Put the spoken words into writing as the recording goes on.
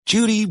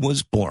Judy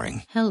was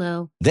boring.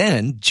 Hello.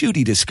 Then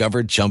Judy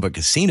discovered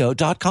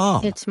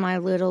ChumbaCasino.com. It's my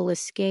little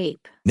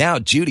escape. Now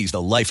Judy's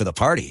the life of the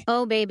party.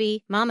 Oh,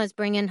 baby, mama's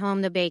bringing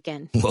home the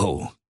bacon.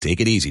 Whoa,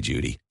 take it easy,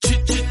 Judy.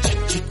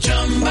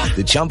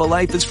 The Chumba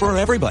life is for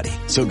everybody.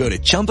 So go to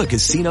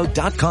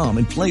ChumbaCasino.com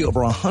and play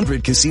over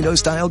 100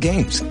 casino-style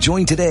games.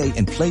 Join today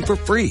and play for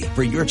free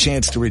for your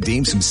chance to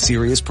redeem some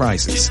serious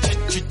prizes.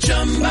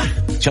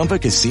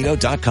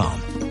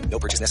 ChumbaCasino.com. No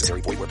purchase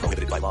necessary. Void where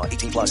prohibited by law.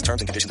 18 plus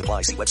terms and conditions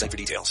apply. See website for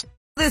details.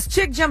 This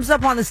chick jumps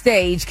up on the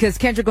stage because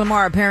Kendrick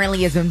Lamar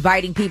apparently is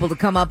inviting people to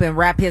come up and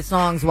rap his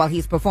songs while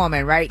he's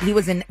performing, right? He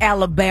was in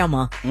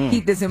Alabama.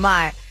 Keep this in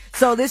mind.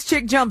 So this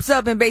chick jumps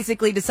up and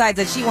basically decides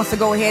that she wants to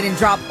go ahead and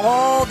drop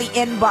all the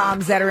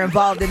N-bombs that are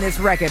involved in this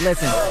record.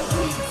 Listen.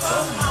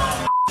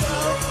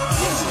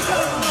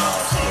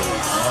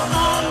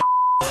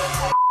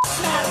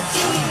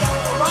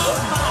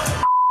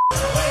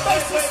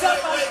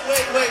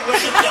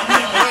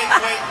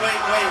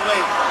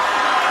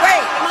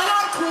 Wait. Am I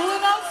not cool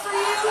enough for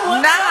you?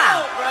 What's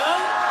up, bro?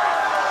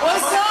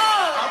 What's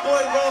up? My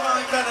boy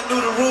Rohan kind of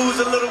knew the rules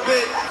a little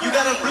bit. You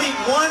gotta bleep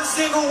one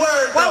single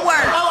word. What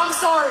word? Oh, I'm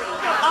sorry.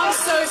 I'm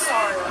so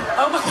sorry.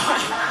 Oh my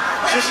God.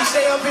 Should she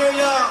stay up here,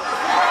 y'all?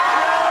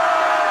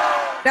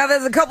 Now,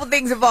 there's a couple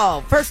things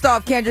involved. First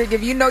off, Kendrick,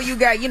 if you know you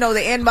got,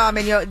 the N-bomb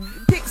in your...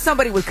 Pick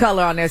somebody with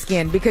color on their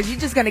skin because you're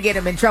just going to get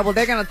them in trouble.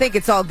 They're going to think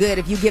it's all good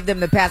if you give them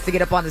the pass to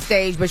get up on the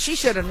stage. But she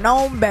should have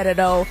known better,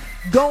 though,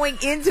 going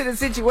into the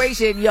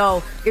situation.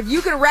 If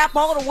you can rap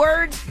all the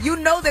words, you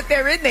know that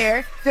they're in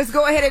there. Just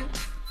go ahead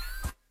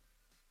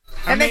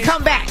and then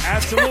come back.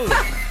 Absolutely.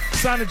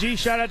 Sana G,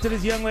 shout out to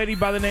this young lady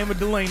by the name of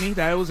Delaney.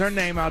 That was her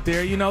name out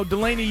there.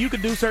 Delaney, you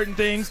can do certain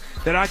things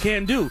that I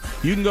can't do.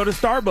 You can go to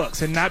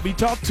Starbucks and not be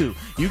talked to.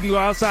 You can go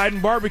outside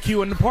and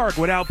barbecue in the park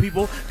without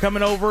people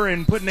coming over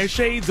and putting their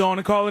shades on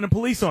and calling the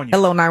police on you.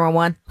 Hello,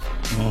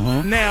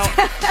 911. Now,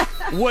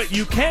 what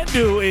you can't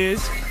do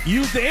is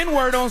use the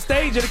N-word on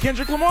stage at a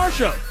Kendrick Lamar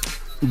show.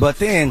 But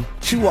then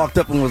she walked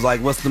up and was like,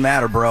 "What's the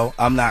matter, bro?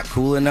 I'm not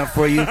cool enough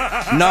for you."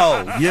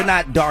 No, you're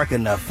not dark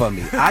enough for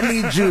me. I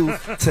need you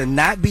to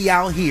not be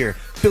out here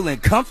feeling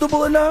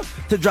comfortable enough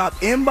to drop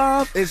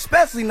N-bombs,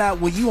 especially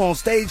not when you on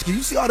stage. Because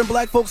you see all them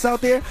black folks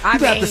out there, you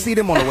have to see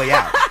them on the way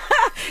out.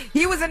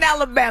 He was in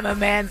Alabama,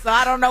 man, so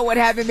I don't know what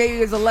happened. Maybe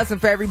there's a lesson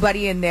for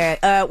everybody in there.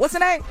 What's her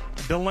name?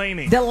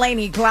 Delaney.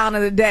 Delaney, clown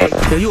of the day.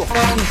 Yeah, you a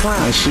fucking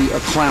clown. Is she a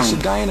clown? It's a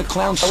guy in a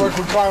clown suit. I work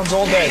with clowns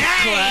all day.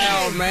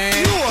 Clown, man.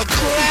 You a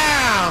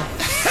clown.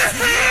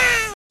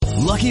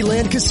 Lucky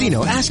Land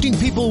Casino, asking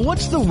people,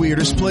 what's the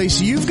weirdest place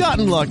you've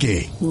gotten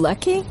lucky?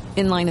 Lucky?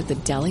 In line at the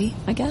deli,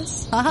 I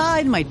guess? Aha,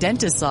 in my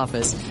dentist's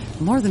office.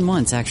 More than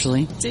once,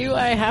 actually. Do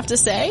I have to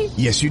say?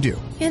 Yes, you do.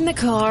 In the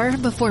car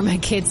before my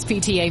kids'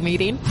 PTA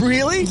meeting.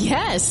 Really?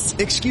 Yes.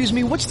 Excuse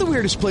me, what's the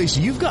weirdest place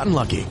you've gotten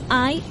lucky?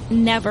 I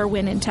never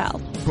win and tell.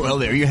 Well,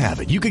 there you have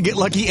it. You can get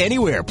lucky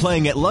anywhere,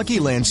 playing at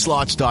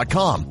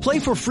LuckyLandSlots.com. Play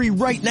for free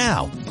right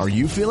now. Are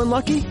you feeling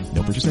lucky?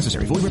 No purchase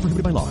necessary. Void where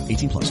prohibited by law.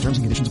 18 plus. Terms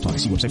and conditions apply.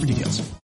 See website for details.